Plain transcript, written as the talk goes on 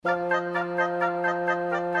你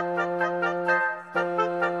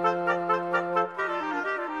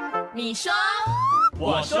说，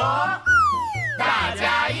我说，大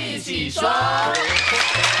家一起说。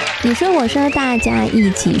你说我说大家一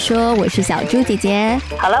起说，我是小猪姐姐。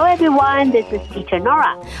 Hello everyone, this is Teacher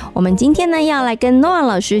Nora. 我们今天呢要来跟 Nora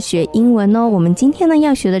老师学英文哦。我们今天呢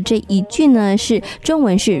要学的这一句呢是中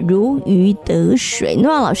文是如鱼得水。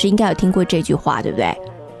 Nora 老师应该有听过这句话，对不对？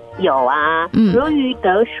有啊，如鱼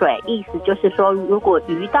得水，意思就是说如果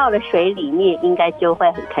鱼到了水里面应该就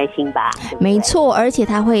会很开心吧，对不对？没错，而且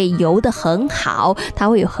它会游得很好，它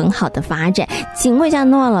会有很好的发展。请问一下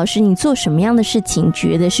Nora 老师，你做什么样的事情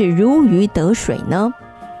觉得是如鱼得水呢？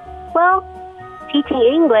 Well,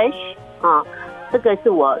 teaching English 这个是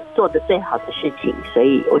我做的最好的事情，所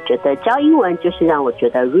以我觉得教英文就是让我觉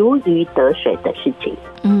得如鱼得水的事情。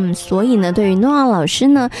所以呢，对于 Nora 老师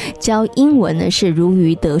呢，教英文呢是如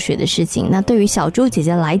鱼得水的事情。那对于小猪姐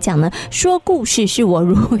姐来讲呢，说故事是我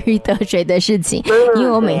如鱼得水的事情，因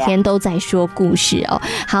为我每天都在说故事哦。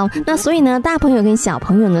好，那所以呢，大朋友跟小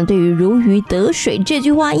朋友呢，对于如鱼得水这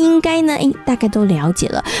句话，应该呢，大概都了解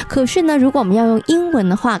了。可是呢，如果我们要用英文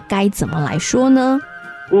的话，该怎么来说呢？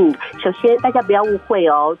首先大家不要误会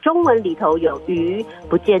哦，中文里头有鱼，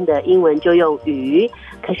不见得英文就用鱼。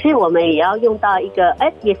可是我们也要用到一个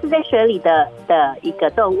也是在水里的一个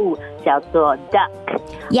动物，叫做 duck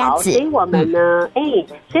鸭子。所以我们呢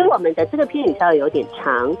所以我们的这个片语稍微有点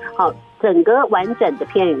长，整个完整的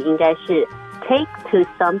片语应该是 take to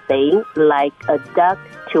something like a duck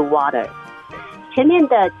to water。 前面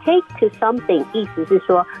的 take to something 意思是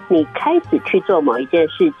说你开始去做某一件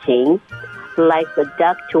事情，like a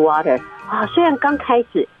duck to water 虽然刚开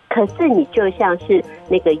始，可是你就像是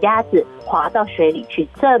那个鸭子滑到水里去，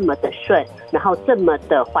这么的顺，然后这么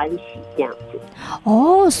的欢喜这样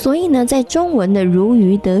子。所以呢，在中文的如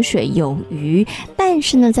鱼得水有鱼，但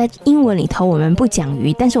是呢，在英文里头我们不讲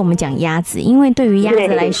鱼，但是我们讲鸭子，因为对于鸭子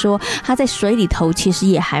来说，它在水里头其实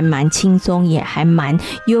也还蛮轻松，也还蛮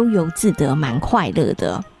悠游自得，蛮快乐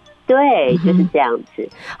的。对，就是这样子。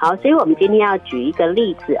好，所以我们今天要举一个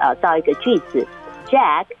例子造一个句子。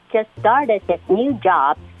Jack just started his new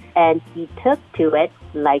job and he took to it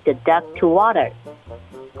like a duck to water.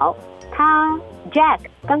 好，Jack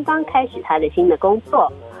刚刚开始他的新的工作，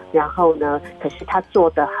然后呢，可是他做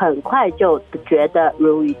得很快就觉得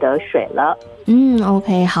如鱼得水了。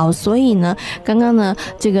OK， 好，所以呢，刚刚呢，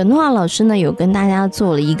这个 Nora 老师呢有跟大家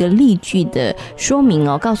做了一个例句的说明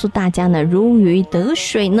哦，告诉大家呢，如鱼得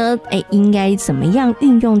水呢，应该怎么样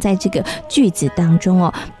运用在这个句子当中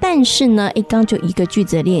哦。但是呢，刚就一个句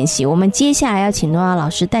子的练习，我们接下来要请 Nora 老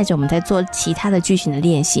师带着我们在做其他的句型的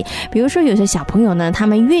练习。比如说，有些小朋友呢，他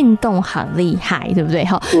们运动很厉害，对不对？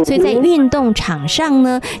所以在运动场上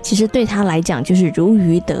呢，其实对他来讲就是如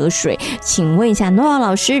鱼得水。请问一下 Nora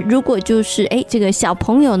老师，如果就是这个小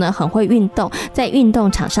朋友呢很会运动，在运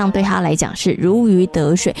动场上对他来讲是如鱼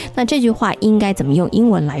得水，那这句话应该怎么用英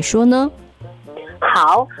文来说呢？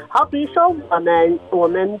好，比如说我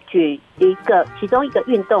们举其中一个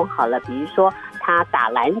运动好了，比如说他打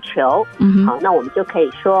篮球，好，那我们就可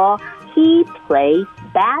以说 He plays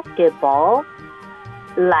basketball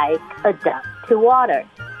like a duck to water。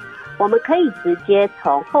我们可以直接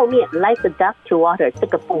从后面 like a duck to water 这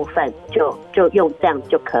个部分就用这样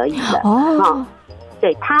就可以了。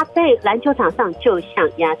对，他在篮球场上就像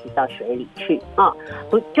鸭子到水里去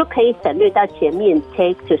不就可以省略到前面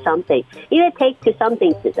take to something， 因为 take to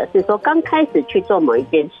something 指的是说刚开始去做某一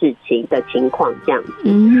件事情的情况这样子。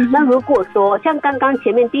那如果说像刚刚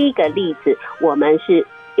前面第一个例子，我们是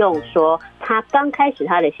用说他刚开始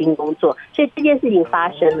他的新工作，所以这件事情发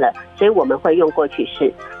生了，所以我们会用过去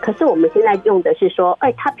式。可是我们现在用的是说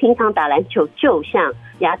他平常打篮球就像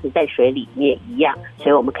鸭子在水里面一样，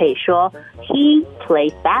所以我们可以说 He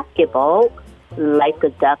plays basketball like a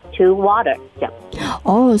duck to water 这样。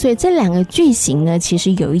所以这两个句型呢，其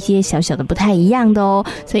实有一些小小的不太一样的哦。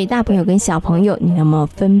所以大朋友跟小朋友，你有没有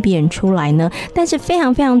分辨出来呢？但是非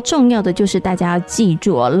常非常重要的就是大家要记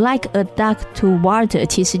住like a duck to water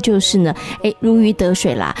其实就是呢，如鱼得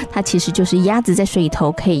水啦。它其实就是鸭子在水里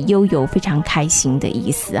头可以悠游非常开心的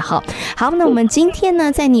意思哈。好，那我们今天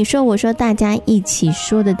呢，在你说我说大家一起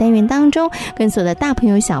说的单元当中，跟所有的大朋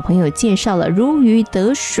友小朋友介绍了如鱼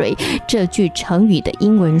得水这句成语的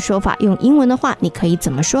英文说法。用英文的话，你可以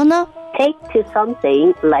怎么说呢？ Take to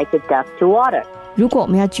something like a duck to water。 如果我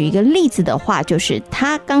们要举一个例子的话，就是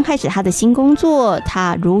他刚开始他的新工作，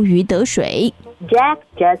他如鱼得水。 Jack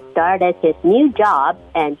just started his new job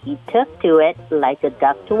and he took to it like a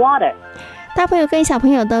duck to water。大朋友跟小朋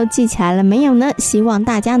友都记起来了没有呢？希望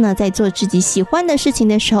大家呢在做自己喜欢的事情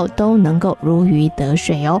的时候都能够如鱼得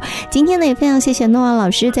水哦。今天呢也非常谢谢诺拉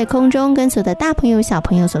老师在空中跟所有的大朋友小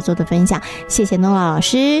朋友所做的分享，谢谢诺拉老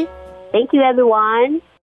师。 Thank you everyone.